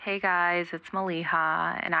Hey guys, it's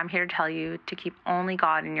Maliha, and I'm here to tell you to keep only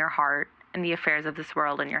God in your heart and the affairs of this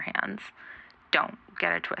world in your hands. Don't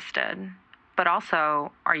get it twisted. But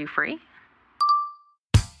also, are you free?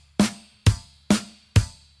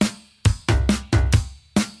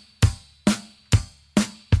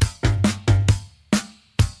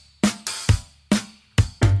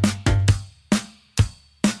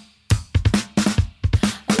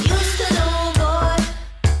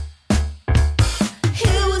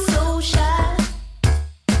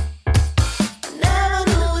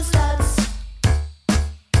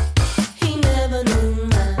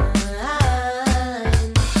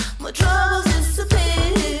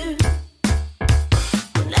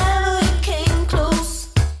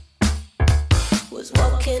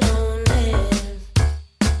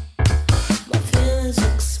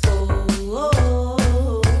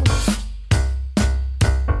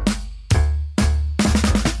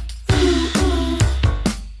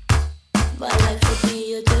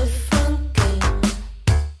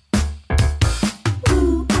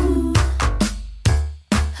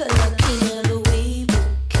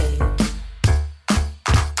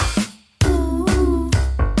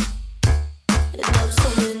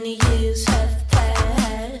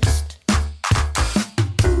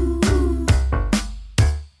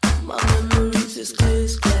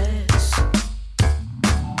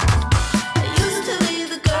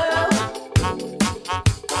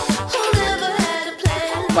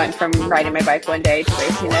 Went from riding my bike one day to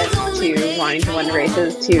racing it to wanting to win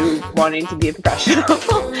races to wanting to be a professional.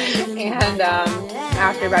 And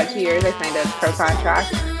after about 2 years, I signed a pro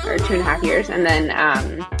contract, or 2.5 years. And then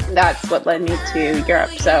that's what led me to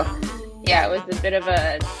Europe. So yeah, it was a bit of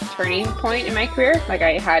a turning point in my career. Like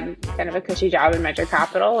I had kind of a cushy job in venture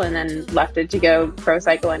capital and then left it to go pro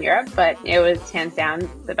cycle in Europe. But it was hands down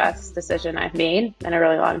the best decision I've made in a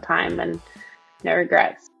really long time and no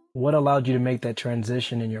regrets. What allowed you to make that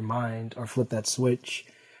transition in your mind or flip that switch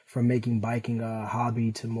from making biking a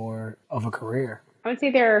hobby to more of a career? I would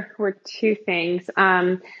say there were two things.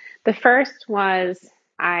 The first was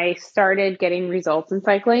I started getting results in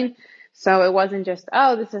cycling. So it wasn't just,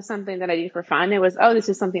 oh, this is something that I do for fun. It was, oh, this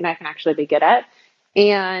is something I can actually be good at.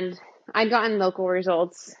 And I'd gotten local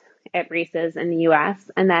results at races in the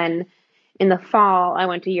US. And then in the fall, I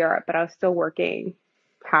went to Europe, but I was still working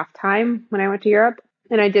half-time when I went to Europe.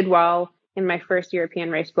 And I did well in my first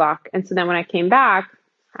European race block. And so then when I came back,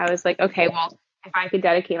 I was like, okay, well, if I could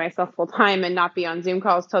dedicate myself full time and not be on Zoom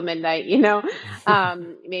calls till midnight,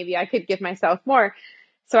 maybe I could give myself more.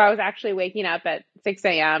 So I was actually waking up at 6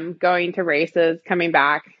 a.m., going to races, coming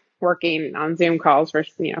back, working on Zoom calls for,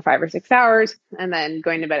 5 or 6 hours, and then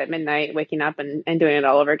going to bed at midnight, waking up and doing it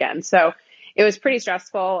all over again. So it was pretty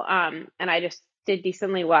stressful. And I just did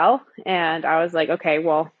decently well. And I was like, okay,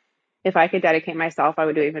 well, if I could dedicate myself, I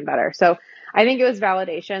would do even better. So I think it was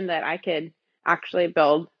validation that I could actually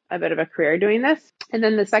build a bit of a career doing this. And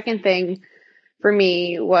then the second thing for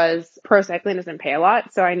me was pro cycling doesn't pay a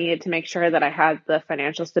lot. So I needed to make sure that I had the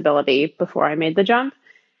financial stability before I made the jump.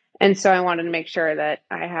 And so I wanted to make sure that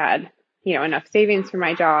I had, enough savings for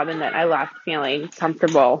my job and that I left feeling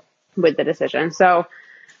comfortable with the decision. So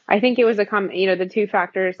I think it was the two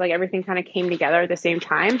factors, like everything kind of came together at the same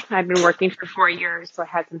time. I'd been working for 4 years, so I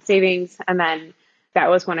had some savings. And then that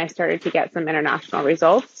was when I started to get some international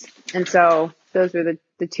results. And so those were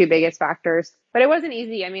the two biggest factors. But it wasn't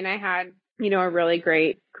easy. I mean, I had, a really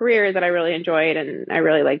great career that I really enjoyed and I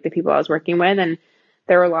really liked the people I was working with. And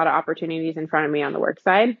there were a lot of opportunities in front of me on the work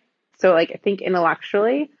side. So I think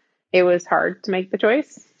intellectually it was hard to make the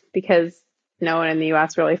choice because no one in the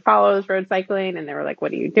US really follows road cycling. And they were like,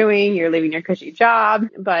 what are you doing? You're leaving your cushy job.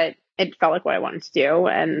 But it felt like what I wanted to do.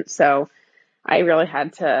 And so I really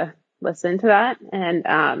had to listen to that. And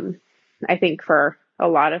I think for a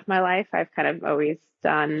lot of my life, I've kind of always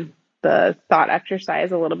done the thought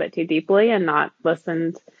exercise a little bit too deeply and not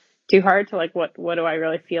listened too hard to what do I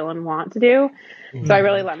really feel and want to do. Mm-hmm. So I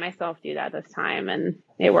really let myself do that this time and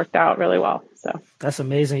it worked out really well. So that's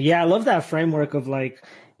amazing. Yeah. I love that framework of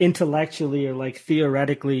intellectually or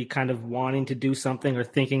theoretically kind of wanting to do something or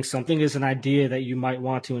thinking something is an idea that you might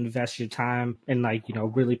want to invest your time and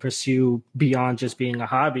really pursue beyond just being a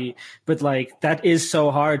hobby. But that is so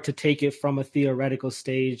hard to take it from a theoretical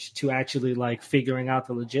stage to actually figuring out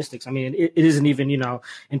the logistics. I mean, it isn't even,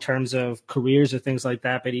 in terms of careers or things like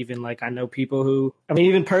that, but even I know people who,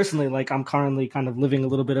 even personally, I'm currently kind of living a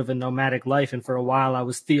little bit of a nomadic life. And for a while I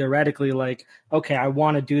was theoretically okay, I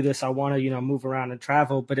want to do this. I want to, move around and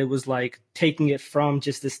travel. But it was taking it from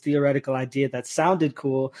just this theoretical idea that sounded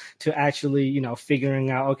cool to actually, figuring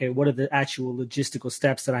out, okay, what are the actual logistical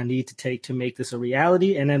steps that I need to take to make this a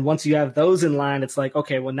reality? And then once you have those in line, it's like,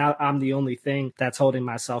 okay, well, now I'm the only thing that's holding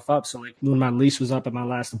myself up. So like when my lease was up at my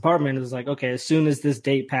last apartment, it was like, okay, as soon as this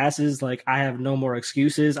date passes, like I have no more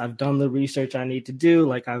excuses. I've done the research I need to do.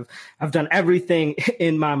 Like I've done everything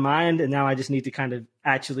in my mind, and now I just need to kind of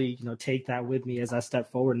actually, take that with me as I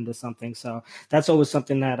step forward into something. So that's always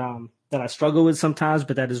something that I struggle with sometimes,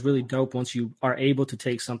 but that is really dope once you are able to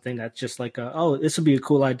take something that's just like, oh, this would be a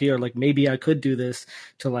cool idea, or like maybe I could do this,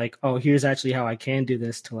 to like, oh, here's actually how I can do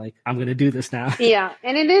this, to like, I'm going to do this now. Yeah.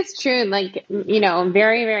 And it is true. Like,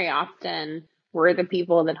 very, very often we're the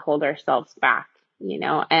people that hold ourselves back,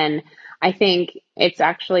 and I think it's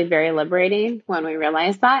actually very liberating when we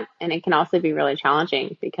realize that. And it can also be really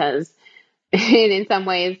challenging because in some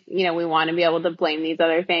ways, we want to be able to blame these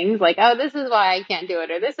other things like, oh, this is why I can't do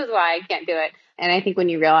it, or this is why I can't do it. And I think when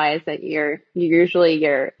you realize that you're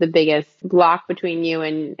the biggest block between you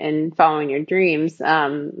and following your dreams,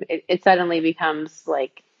 it suddenly becomes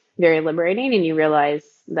like very liberating, and you realize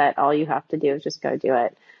that all you have to do is just go do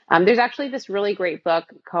it. There's actually this really great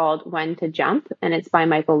book called When to Jump, and it's by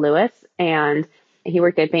Michael Lewis, and he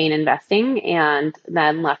worked at Bain Investing and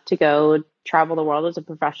then left to go travel the world as a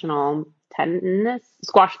professional tennis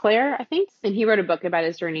squash player, I think. And he wrote a book about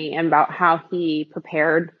his journey and about how he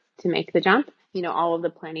prepared to make the jump, all of the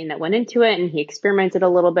planning that went into it. And he experimented a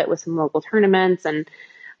little bit with some local tournaments. And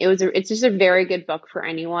it's just a very good book for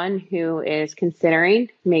anyone who is considering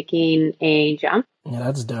making a jump. Yeah,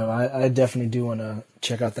 that's dope. I definitely do want to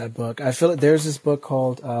check out that book. I feel like there's this book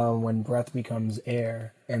called When Breath Becomes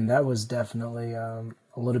Air. And that was definitely a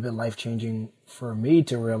little bit life-changing for me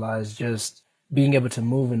to realize, just being able to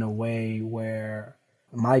move in a way where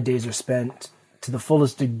my days are spent to the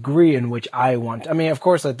fullest degree in which I want. I mean, of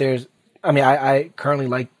course, like I currently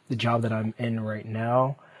like the job that I'm in right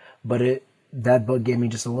now, but that book gave me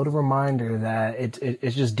just a little reminder that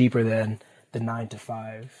it's just deeper than the 9 to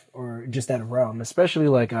 5 or just that realm, especially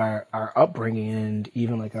like our upbringing and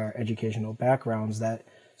even like our educational backgrounds that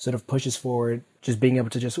sort of pushes forward, just being able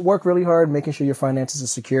to just work really hard, making sure your finances are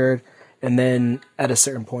secured. And then at a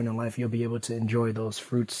certain point in life, you'll be able to enjoy those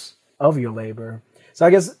fruits of your labor. So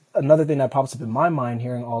I guess another thing that pops up in my mind,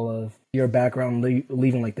 hearing all of your background,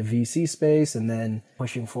 leaving like the VC space and then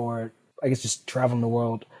pushing forward, I guess just traveling the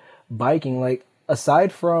world, biking, like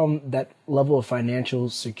aside from that level of financial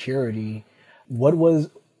security, what was,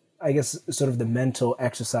 I guess, sort of the mental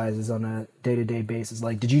exercises on a day-to-day basis?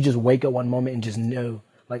 Like, did you just wake up one moment and just know,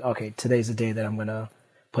 like, okay, today's the day that I'm going to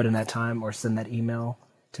put in that time or send that email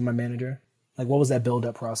to my manager? Like, what was that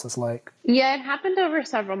build-up process like? Yeah, it happened over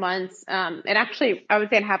several months. It actually, I would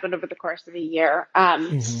say it happened over the course of a year.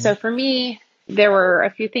 So for me, there were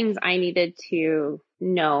a few things I needed to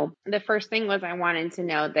know. The first thing was I wanted to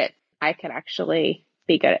know that I could actually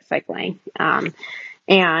be good at cycling.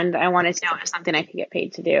 And I wanted to know it was something I could get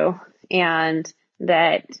paid to do, and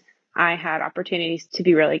that I had opportunities to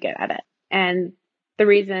be really good at it. And the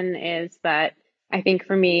reason is that I think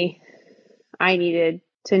for me, I needed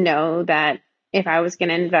to know that if I was going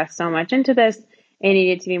to invest so much into this, it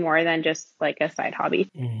needed to be more than just like a side hobby.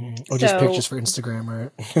 Or just pictures for Instagram,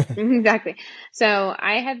 right? Exactly. So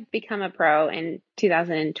I had become a pro in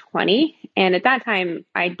 2020. And at that time,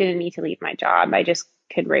 I didn't need to leave my job. I just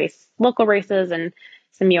could race local races and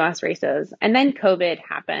some US races. And then COVID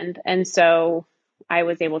happened. And so I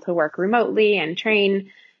was able to work remotely and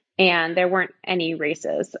train, and there weren't any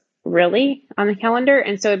races really on the calendar.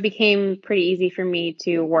 And so it became pretty easy for me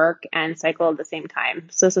to work and cycle at the same time.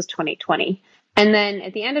 So this was 2020. And then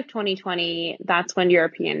at the end of 2020, that's when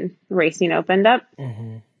European racing opened up.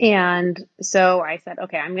 And so I said,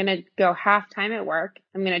 okay, I'm going to go half time at work.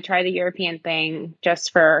 I'm going to try the European thing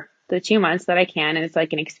just for the 2 months that I can. And it's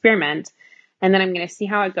like an experiment. And then I'm going to see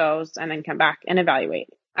how it goes and then come back and evaluate.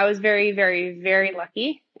 I was very, very, very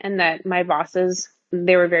lucky in that my bosses,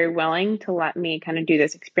 they were very willing to let me kind of do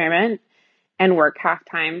this experiment and work half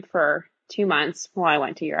time for 2 months while I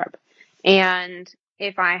went to Europe. And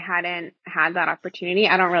if I hadn't had that opportunity,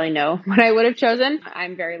 I don't really know what I would have chosen.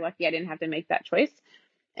 I'm very lucky I didn't have to make that choice.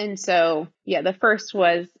 And so, yeah, the first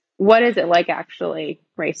was, what is it like actually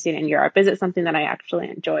racing in Europe? Is it something that I actually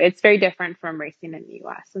enjoy? It's very different from racing in the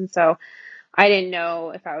US. And so I didn't know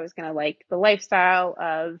if I was going to like the lifestyle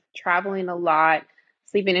of traveling a lot,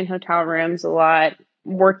 sleeping in hotel rooms a lot,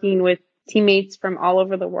 working with teammates from all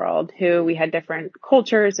over the world who we had different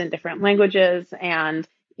cultures and different languages. And,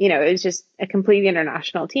 it was just a completely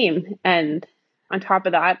international team. And on top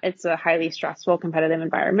of that, it's a highly stressful competitive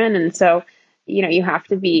environment. And so, you have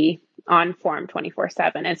to be on form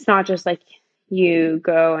 24/7. It's not just like you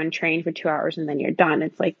go and train for 2 hours and then you're done.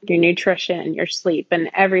 It's like your nutrition, your sleep, and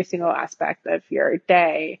every single aspect of your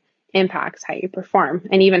day impacts how you perform,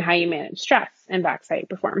 and even how you manage stress impacts how you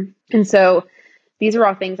perform. And so these are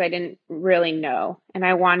all things I didn't really know, and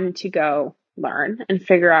I wanted to go learn and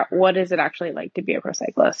figure out what is it actually like to be a pro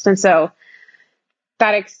cyclist. And so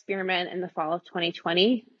that experiment in the fall of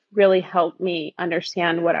 2020 really helped me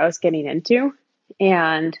understand what I was getting into,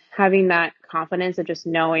 and having that confidence of just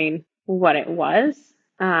knowing what it was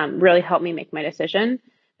really helped me make my decision,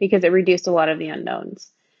 because it reduced a lot of the unknowns.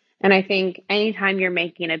 And I think anytime you're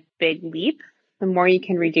making a big leap, the more you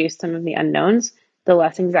can reduce some of the unknowns, the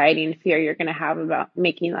less anxiety and fear you're going to have about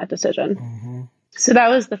making that decision. Mm-hmm. So that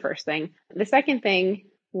was the first thing. The second thing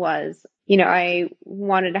was, I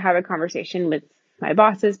wanted to have a conversation with my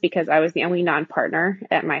bosses, because I was the only non-partner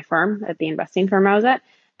at my firm, at the investing firm I was at.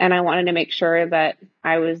 And I wanted to make sure that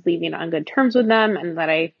I was leaving on good terms with them and that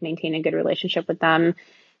I maintained a good relationship with them.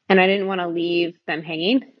 And I didn't want to leave them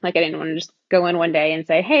hanging. Like, I didn't want to just go in one day and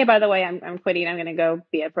say, hey, by the way, I'm quitting. I'm going to go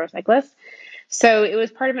be a pro cyclist. So it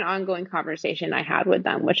was part of an ongoing conversation I had with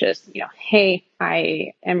them, which is, hey,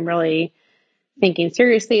 I am really thinking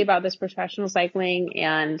seriously about this professional cycling,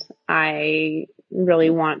 and I really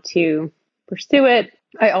want to pursue it.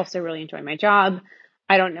 I also really enjoy my job.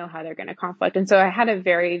 I don't know how they're going to conflict. And so I had a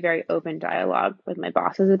very, very open dialogue with my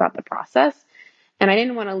bosses about the process. And I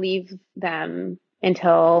didn't want to leave them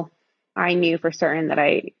until I knew for certain that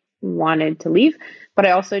I wanted to leave. But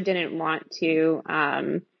I also didn't want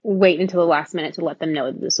to wait until the last minute to let them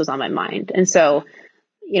know that this was on my mind. And so,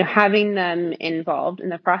 having them involved in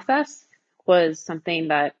the process was something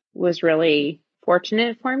that was really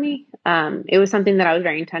fortunate for me. It was something that I was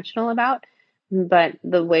very intentional about, but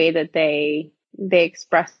the way that they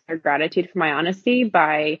expressed their gratitude for my honesty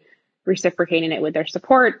by reciprocating it with their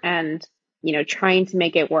support and, trying to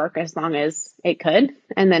make it work as long as it could.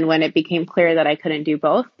 And then when it became clear that I couldn't do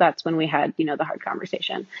both, that's when we had, the hard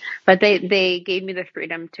conversation. But they gave me the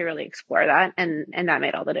freedom to really explore that. And that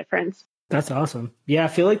made all the difference. That's awesome. Yeah, I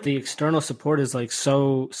feel like the external support is like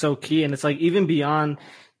so key. And it's like even beyond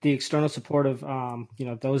the external support of,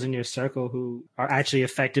 those in your circle who are actually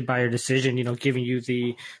affected by your decision, giving you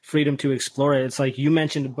the freedom to explore it. It's like you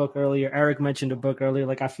mentioned a book earlier, Eric mentioned a book earlier.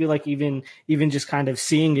 Like, I feel like even just kind of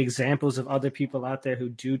seeing examples of other people out there who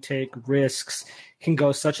do take risks can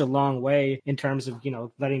go such a long way in terms of,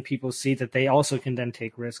 letting people see that they also can then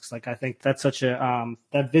take risks. Like, I think that's such a,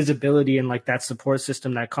 that visibility and like that support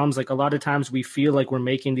system that comes, like a lot of times we feel like we're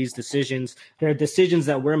making these decisions. There are decisions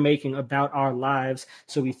that we're making about our lives.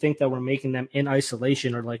 So we think that we're making them in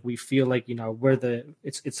isolation, or like we feel like,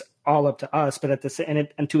 it's all up to us. But at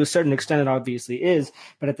the and to a certain extent, it obviously is.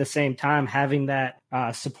 But at the same time, having that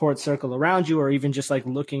support circle around you, or even just like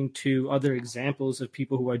looking to other examples of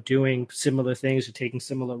people who are doing similar things or taking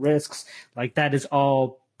similar risks, like that is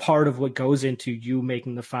all part of what goes into you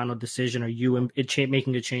making the final decision, or you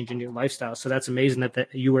making a change in your lifestyle. So that's amazing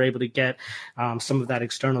that you were able to get some of that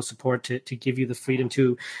external support to give you the freedom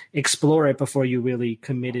to explore it before you really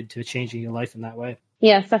committed to changing your life in that way.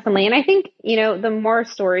 Yes, definitely. And I think, the more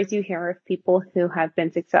stories you hear of people who have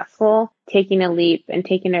been successful taking a leap and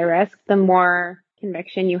taking a risk, the more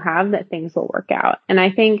conviction you have that things will work out. And I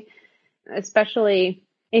think, especially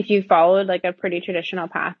if you followed like a pretty traditional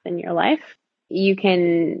path in your life, you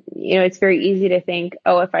can, it's very easy to think,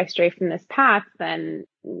 oh, if I stray from this path, then,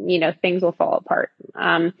 things will fall apart.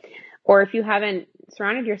 Or if you haven't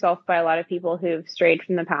surrounded yourself by a lot of people who've strayed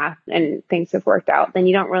from the path and things have worked out, then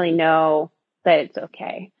you don't really know that it's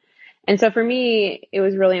okay. And so for me, it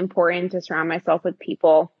was really important to surround myself with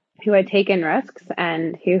people who had taken risks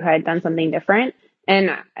and who had done something different.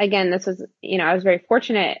 And again, this was, I was very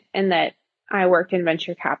fortunate in that I worked in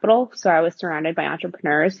venture capital. So I was surrounded by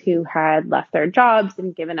entrepreneurs who had left their jobs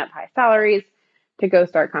and given up high salaries to go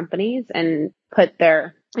start companies and put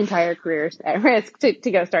their entire careers at risk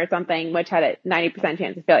to go start something which had a 90%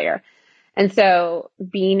 chance of failure. And so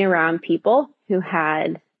being around people who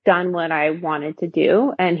had done what I wanted to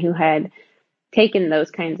do and who had taken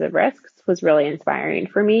those kinds of risks was really inspiring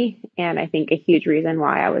for me. And I think a huge reason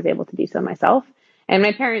why I was able to do so myself. And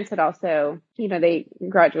my parents had also, they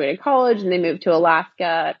graduated college and they moved to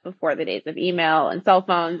Alaska before the days of email and cell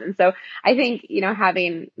phones. And so I think,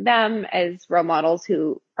 having them as role models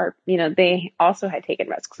who are, they also had taken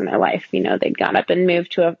risks in their life. They'd gone up and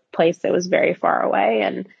moved to a place that was very far away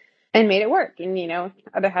and made it work. And,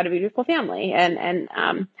 they had a beautiful family and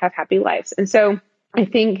have happy lives. And so I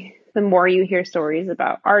think the more you hear stories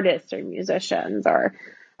about artists or musicians or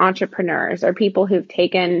entrepreneurs or people who've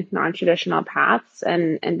taken non-traditional paths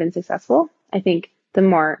and been successful, I think the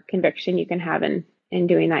more conviction you can have in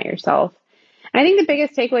doing that yourself. And I think the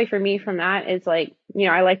biggest takeaway for me from that is like,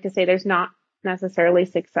 I like to say there's not necessarily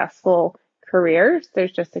successful careers.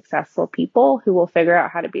 There's just successful people who will figure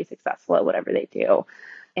out how to be successful at whatever they do.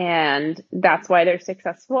 And that's why there's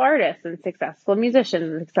successful artists and successful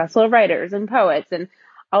musicians and successful writers and poets and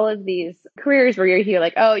all of these careers where you hear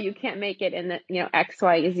like, oh, you can't make it in the,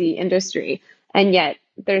 XYZ industry. And yet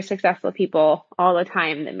there's successful people all the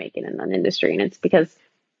time that make it in that industry. And it's because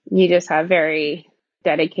you just have very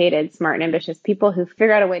dedicated, smart, and ambitious people who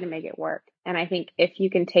figure out a way to make it work. And I think if you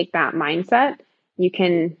can take that mindset, you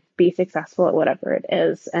can be successful at whatever it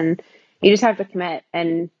is. And you just have to commit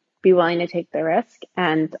and be willing to take the risk.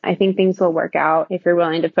 And I think things will work out if you're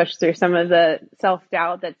willing to push through some of the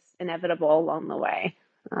self-doubt that's inevitable along the way.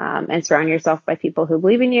 And surround yourself by people who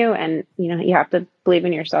believe in you. And, you have to believe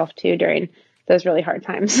in yourself too during those really hard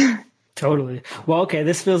times. Totally. Well, okay,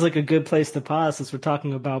 this feels like a good place to pause since we're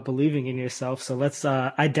talking about believing in yourself. So let's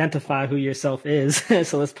identify who yourself is.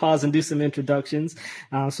 So let's pause and do some introductions.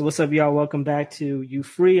 So what's up, y'all? Welcome back to You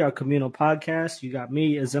Free, our communal podcast. You got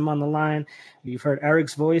me, Azim, on the line. You've heard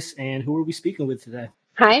Eric's voice. And who are we speaking with today?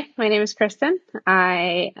 Hi, my name is Kristen.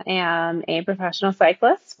 I am a professional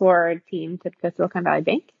cyclist for Team Tipico Silicon Valley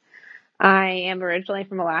Bank. I am originally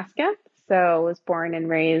from Alaska, so was born and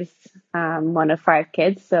raised one of 5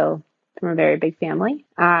 kids, so from a very big family.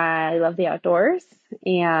 I love the outdoors,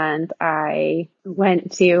 and I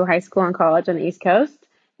went to high school and college on the East Coast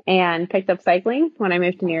and picked up cycling when I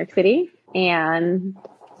moved to New York City, and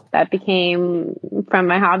that became from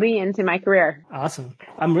my hobby into my career. Awesome.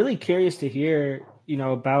 I'm really curious to hear,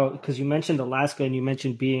 about, because you mentioned Alaska and you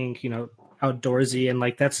mentioned being, outdoorsy, and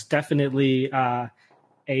like that's definitely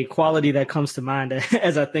a quality that comes to mind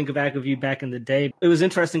as I think back of you back in the day. It was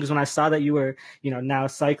interesting because when I saw that you were, now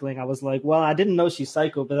cycling, I was like, well, I didn't know she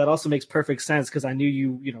cycled, but that also makes perfect sense because I knew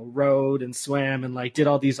you, rode and swam and like did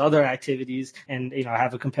all these other activities and,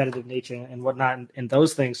 have a competitive nature and whatnot and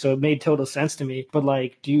those things. So it made total sense to me. But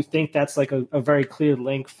like, do you think that's like a very clear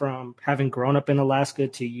link from having grown up in Alaska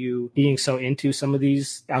to you being so into some of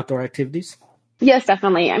these outdoor activities? Yes,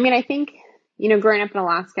 definitely. I mean, I think growing up in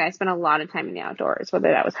Alaska, I spent a lot of time in the outdoors,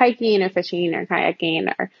 whether that was hiking or fishing or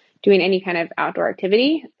kayaking or doing any kind of outdoor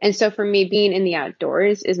activity. And so for me, being in the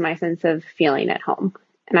outdoors is my sense of feeling at home.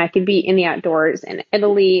 And I could be in the outdoors in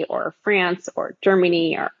Italy or France or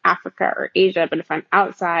Germany or Africa or Asia. But if I'm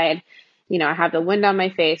outside, I have the wind on my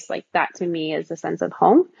face, like that to me is a sense of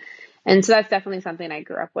home. And so that's definitely something I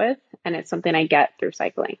grew up with. And it's something I get through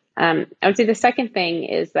cycling. I would say the second thing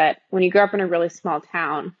is that when you grow up in a really small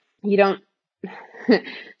town, you don't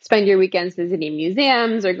spend your weekends visiting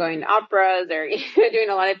museums or going to operas or doing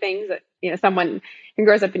a lot of things that someone who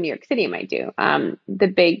grows up in New York City might do. The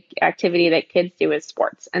big activity that kids do is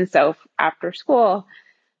sports. And so after school,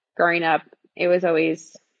 growing up, it was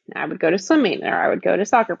always I would go to swimming or I would go to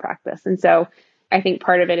soccer practice. And so I think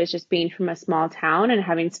part of it is just being from a small town and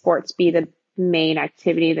having sports be the main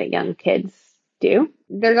activity that young kids do.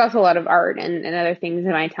 There's also a lot of art and other things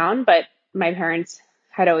in my town, but my parents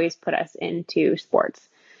had always put us into sports.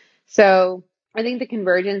 So I think the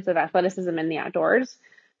convergence of athleticism and the outdoors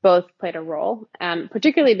both played a role,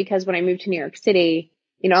 particularly because when I moved to New York City,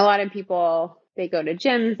 a lot of people, they go to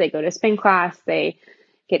gyms, they go to spin class, they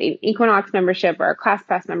get an Equinox membership or a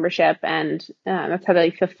ClassPass membership, and that's how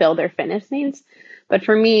they fulfill their fitness needs. But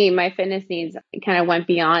for me, my fitness needs kind of went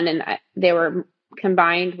beyond, and they were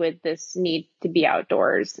combined with this need to be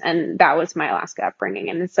outdoors. And that was my Alaska upbringing.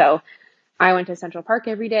 And so I went to Central Park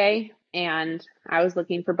every day and I was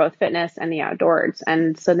looking for both fitness and the outdoors.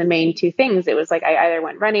 And so the main 2 things, it was like I either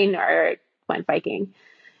went running or went biking.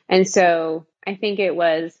 And so I think it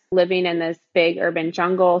was living in this big urban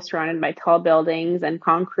jungle surrounded by tall buildings and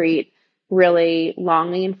concrete, really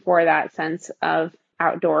longing for that sense of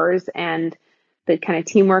outdoors and the kind of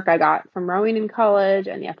teamwork I got from rowing in college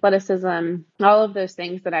and the athleticism, all of those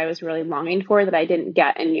things that I was really longing for that I didn't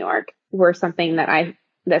get in New York were something that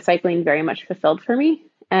cycling very much fulfilled for me.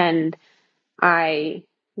 And I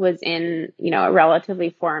was in, a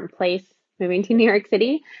relatively foreign place moving to New York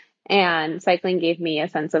City, and cycling gave me a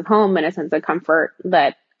sense of home and a sense of comfort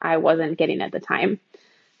that I wasn't getting at the time.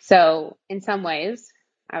 So in some ways,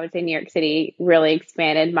 I would say New York City really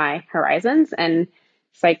expanded my horizons, and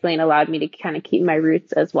cycling allowed me to kind of keep my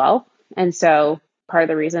roots as well. And so part of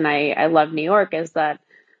the reason I love New York is that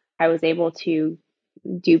I was able to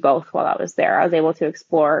do both while I was there. I was able to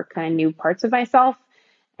explore kind of new parts of myself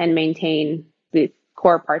and maintain the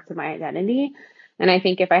core parts of my identity. And I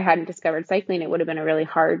think if I hadn't discovered cycling, it would have been a really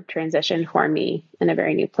hard transition for me in a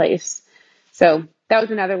very new place. So that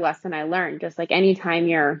was another lesson I learned. Just like anytime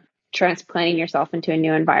you're transplanting yourself into a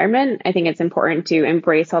new environment, I think it's important to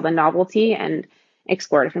embrace all the novelty and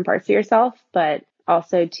explore different parts of yourself, but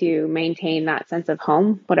also to maintain that sense of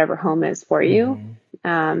home, whatever home is for you,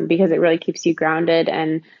 because it really keeps you grounded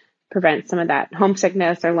and prevents some of that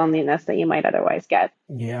homesickness or loneliness that you might otherwise get.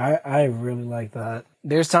 Yeah, I really like that.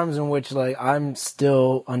 There's times in which like I'm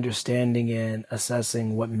still understanding and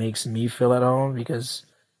assessing what makes me feel at home, because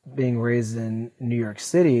being raised in New York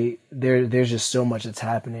City, there's just so much that's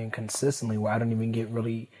happening consistently where I don't even get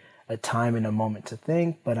really a time and a moment to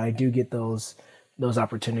think, but I do get those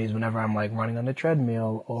opportunities whenever I'm like running on the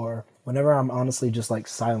treadmill, or whenever I'm honestly just like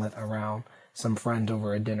silent around some friends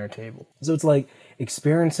over a dinner table. So it's like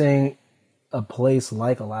experiencing a place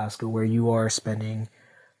like Alaska where you are spending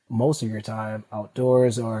most of your time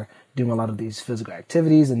outdoors or doing a lot of these physical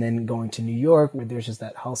activities, and then going to New York where there's just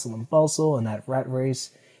that hustle and bustle and that rat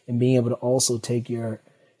race, and being able to also take your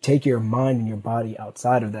mind and your body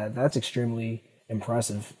outside of that. That's extremely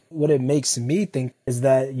impressive. What it makes me think is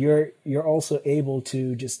that you're also able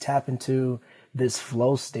to just tap into this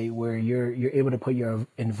flow state where you're able to put your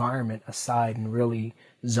environment aside and really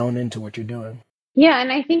zone into what you're doing. Yeah,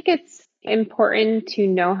 and I think it's important to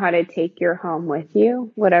know how to take your home with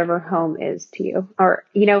you, whatever home is to you. Or,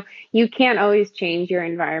 you can't always change your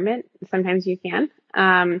environment. Sometimes you can.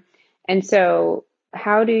 And so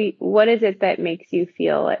what is it that makes you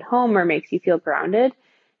feel at home or makes you feel grounded?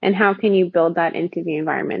 And how can you build that into the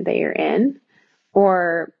environment that you're in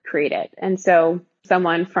or create it? And so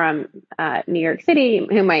someone from New York City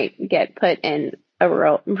who might get put in a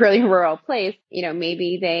really rural place,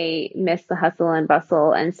 maybe they miss the hustle and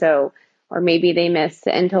bustle. And so, or maybe they miss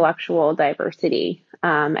the intellectual diversity.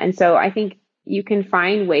 And so I think you can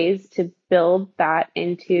find ways to build that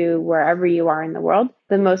into wherever you are in the world.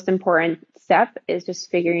 The most important step is just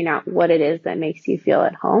figuring out what it is that makes you feel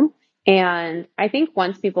at home. And I think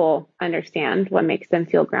once people understand what makes them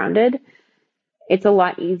feel grounded, it's a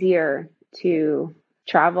lot easier to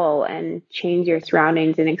travel and change your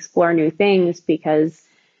surroundings and explore new things, because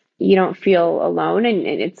you don't feel alone, and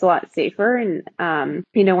it's a lot safer. And,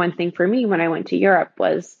 one thing for me when I went to Europe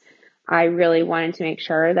was I really wanted to make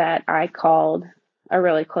sure that I called a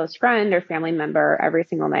really close friend or family member every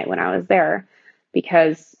single night when I was there,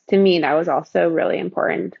 because to me, that was also really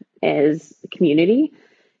important, is community.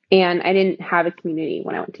 And I didn't have a community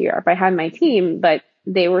when I went to Europe. I had my team, but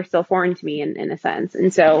they were still foreign to me in a sense.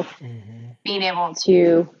 And so being able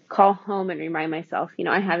to call home and remind myself,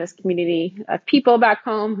 I have this community of people back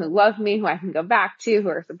home who love me, who I can go back to, who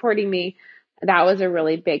are supporting me. That was a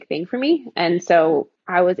really big thing for me. And so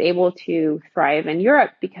I was able to thrive in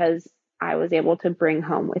Europe because I was able to bring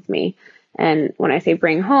home with me. And when I say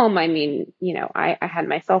bring home, I mean, I had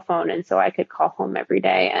my cell phone, and so I could call home every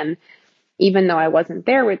day. And even though I wasn't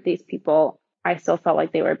there with these people, I still felt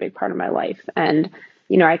like they were a big part of my life. And,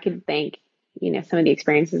 I could thank, some of the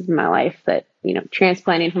experiences in my life that,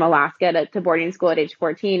 transplanting from Alaska to boarding school at age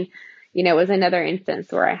 14, was another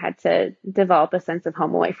instance where I had to develop a sense of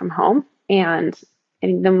home away from home. And I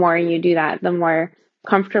think the more you do that, the more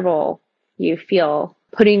comfortable you feel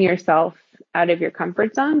putting yourself out of your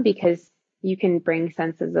comfort zone, because you can bring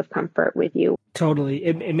senses of comfort with you. Totally.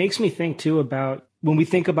 It makes me think too about when we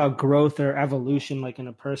think about growth or evolution, like in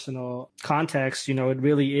a personal context, it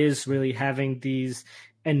really is really having these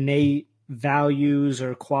innate values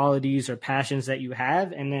or qualities or passions that you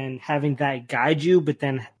have, and then having that guide you, but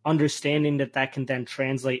then understanding that can then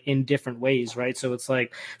translate in different ways, right? So it's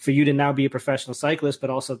like for you to now be a professional cyclist, but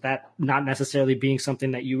also that not necessarily being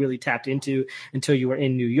something that you really tapped into until you were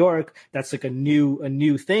in New York. That's like a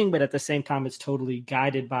new thing, but at the same time, it's totally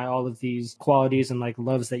guided by all of these qualities and like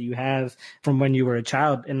loves that you have from when you were a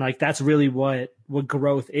child. And like, that's really what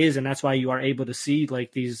growth is. And that's why you are able to see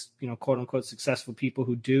like these, quote unquote, successful people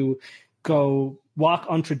who do go walk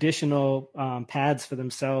untraditional paths for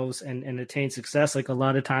themselves and attain success. Like a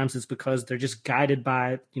lot of times it's because they're just guided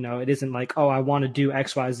by, it isn't like, oh, I want to do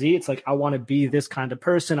X, Y, Z. It's like, I want to be this kind of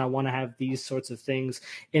person. I want to have these sorts of things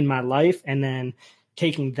in my life. And then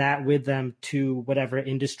taking that with them to whatever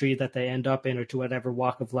industry that they end up in, or to whatever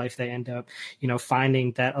walk of life they end up,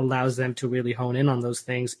 finding that allows them to really hone in on those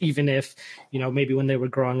things, even if, maybe when they were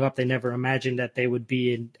growing up, they never imagined that they would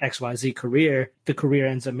be in XYZ career. The career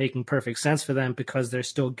ends up making perfect sense for them because they're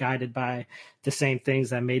still guided by the same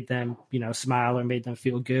things that made them, smile or made them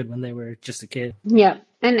feel good when they were just a kid. Yeah.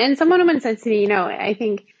 And someone once said to me, I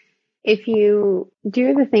think if you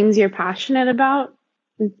do the things you're passionate about,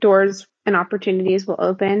 doors and opportunities will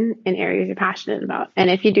open in areas you're passionate about.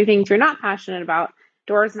 And if you do things you're not passionate about,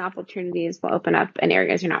 doors and opportunities will open up in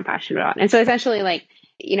areas you're not passionate about. And so essentially, like,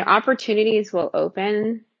 opportunities will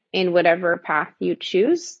open in whatever path you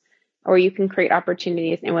choose. or you can create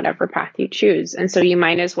opportunities in whatever path you choose. And so you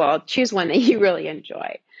might as well choose one that you really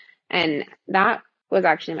enjoy. And that was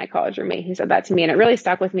actually my college roommate who said that to me. And it really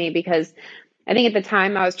stuck with me because I think at the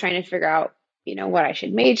time I was trying to figure out, what I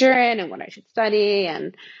should major in and what I should study.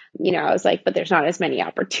 And, I was like, but there's not as many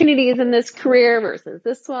opportunities in this career versus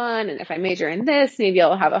this one. And if I major in this, maybe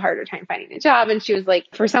I'll have a harder time finding a job. And she was like,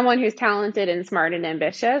 for someone who's talented and smart and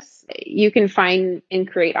ambitious, you can find and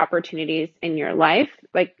create opportunities in your life.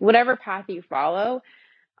 Like whatever path you follow,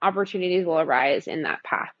 opportunities will arise in that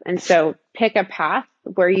path. And so pick a path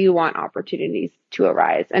where you want opportunities to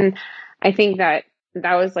arise. And I think that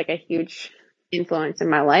was like a huge influence in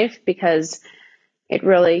my life because it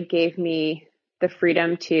really gave me the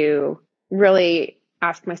freedom to really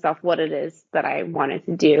ask myself what it is that I wanted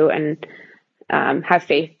to do and have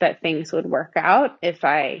faith that things would work out if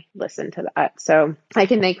I listened to that. So I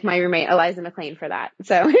can thank my roommate, Eliza McLean, for that.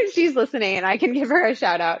 So if she's listening, and I can give her a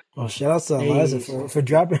shout out. Well, shout out to Eliza for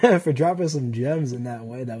dropping for dropping some gems in that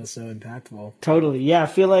way. That was so impactful. Totally. Yeah. I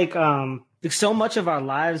feel like so much of our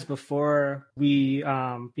lives before we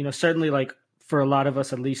certainly like for a lot of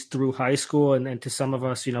us, at least through high school and to some of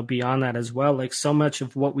us, beyond that as well, like so much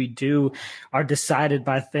of what we do are decided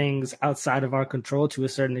by things outside of our control to a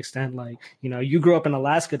certain extent. Like, you grew up in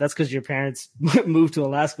Alaska. That's because your parents moved to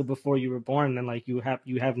Alaska before you were born. And like, you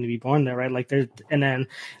happen to be born there, right? Like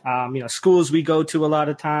schools we go to a lot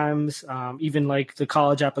of times, even like the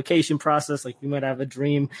college application process, like you might have a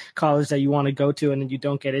dream college that you want to go to and then you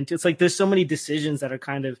don't get into. It's like, there's so many decisions that are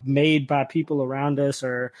kind of made by people around us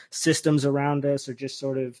or systems around us, or just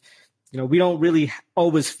sort of, we don't really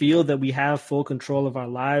always feel that we have full control of our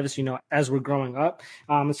lives, as we're growing up.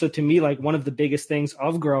 So to me, like one of the biggest things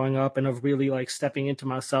of growing up and of really like stepping into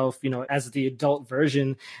myself, as the adult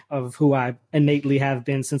version of who I innately have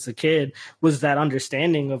been since a kid, was that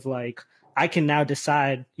understanding of like, I can now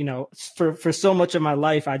decide, for so much of my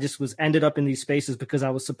life, I just ended up in these spaces because I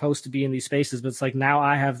was supposed to be in these spaces. But it's like now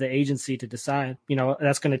I have the agency to decide,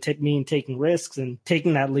 that's going to mean taking risks and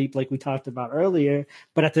taking that leap like we talked about earlier.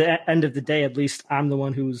 But at the end of the day, at least I'm the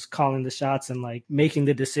one who's calling the shots and like making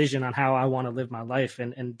the decision on how I want to live my life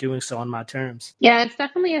and doing so on my terms. Yeah, it's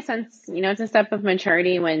definitely a sense, it's a step of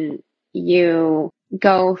maturity when you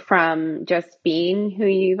go from just being who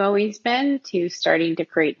you've always been to starting to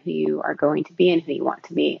create who you are going to be and who you want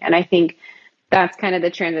to be. And I think that's kind of the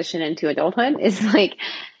transition into adulthood is like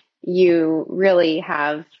you really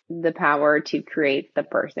have the power to create the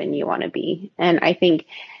person you want to be. And I think,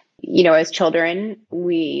 as children,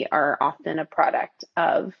 we are often a product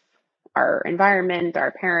of our environment,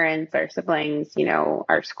 our parents, our siblings,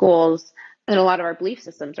 our schools. And a lot of our belief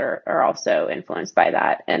systems are also influenced by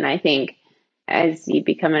that. And I think as you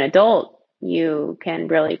become an adult, you can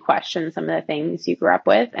really question some of the things you grew up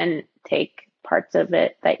with and take parts of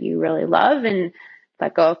it that you really love and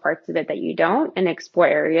let go of parts of it that you don't and explore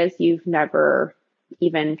areas you've never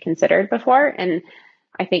even considered before. And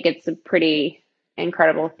I think it's a pretty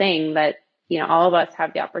incredible thing that, all of us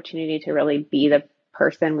have the opportunity to really be the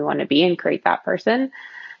person we want to be and create that person.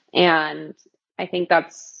 And I think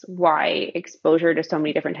that's why exposure to so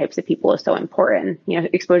many different types of people is so important.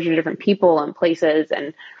 Exposure to different people and places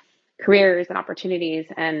and careers and opportunities,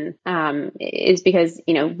 and is because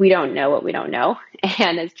we don't know what we don't know,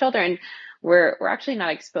 and as children, we're actually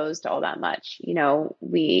not exposed to all that much. We're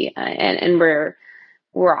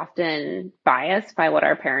often biased by what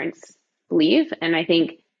our parents believe, and I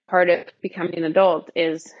think part of becoming an adult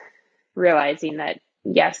is realizing that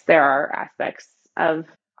yes, there are aspects of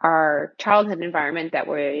our childhood environment that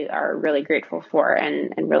we are really grateful for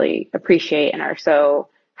and really appreciate and are so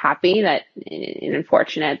happy that and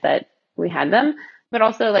fortunate that we had them, but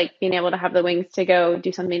also like being able to have the wings to go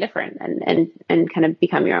do something different and kind of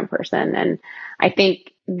become your own person. And I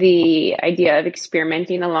think the idea of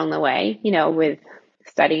experimenting along the way, with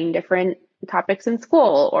studying different topics in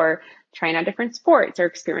school or trying out different sports or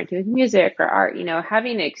experimenting with music or art,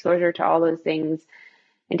 having exposure to all those things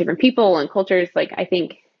and different people and cultures, like I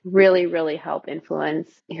think really, really help influence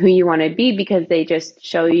who you want to be because they just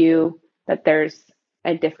show you that there's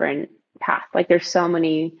a different path. Like there's so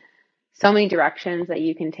many directions that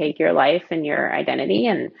you can take your life and your identity.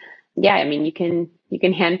 And yeah, I mean, you can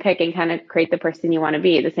handpick and kind of create the person you want to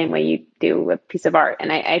be the same way you do a piece of art.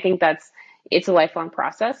 And I think it's a lifelong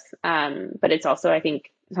process. But it's also, I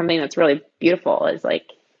think, something that's really beautiful is like,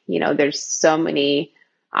 there's so many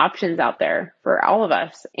options out there for all of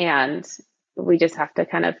us. And we just have to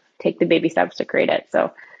kind of take the baby steps to create it.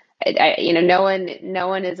 So, no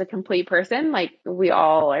one is a complete person. Like we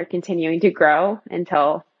all are continuing to grow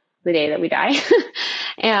until the day that we die.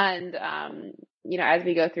 And, as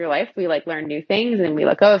we go through life, we like learn new things and we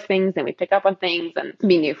let go of things and we pick up on things and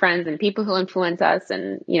meet new friends and people who influence us.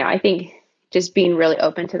 And, I think just being really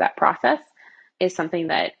open to that process is something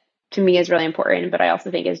that to me is really important, but I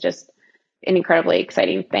also think is just an incredibly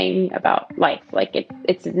exciting thing about life. Like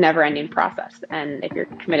it's a never ending process. And if you're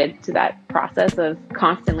committed to that process of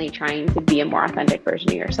constantly trying to be a more authentic version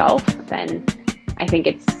of yourself, then I think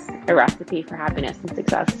it's a recipe for happiness and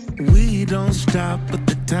success. We don't stop, but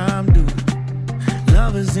the time do.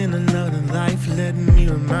 Love is in another life, let me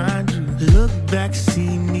remind you. Look back,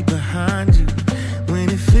 see me behind you. When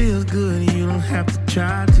it feels good, you don't have to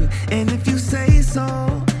try to. And if you say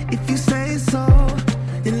so,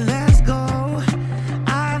 then let's go.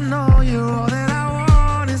 I know you're all that I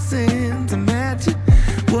want is sentimental.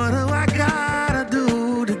 What do I gotta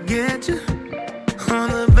do to get you? On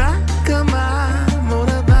the back of my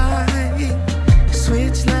motorbike,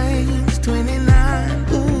 switch lanes, 29,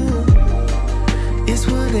 ooh. It's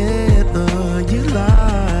whatever you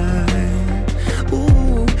like,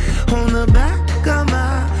 ooh. On the back of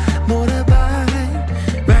my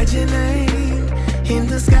motorbike, write your name in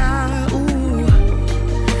the sky, ooh.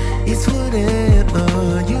 It's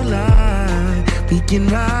whatever you like. We can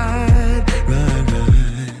ride, ride,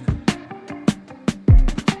 ride.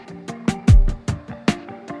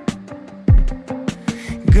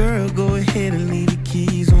 Girl, go ahead and leave the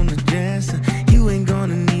keys on the dresser. You ain't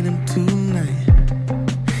gonna need them tonight.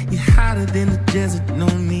 You're hotter than the desert, no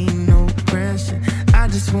need, no pressure. I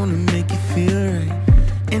just wanna make you feel right.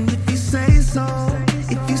 And if you say so,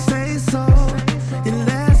 then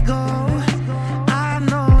let's go. I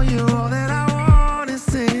know you're all that I want is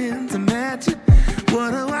sentimental.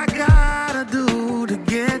 What do I gotta do to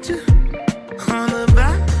get you? On the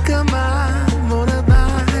back of my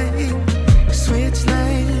motorbike, switch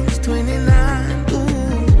lanes, 29,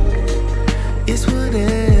 ooh. It's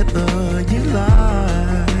whatever you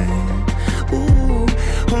like, ooh.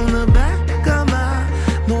 On the back of my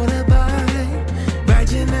motorbike,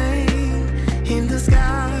 write your name in the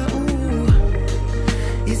sky, ooh.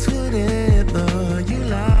 It's whatever you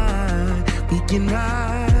like. We can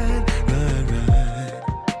ride, ride, ride.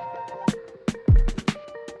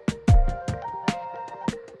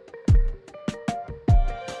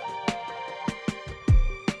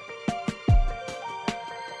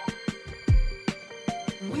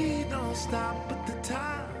 We don't stop, but the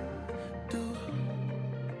time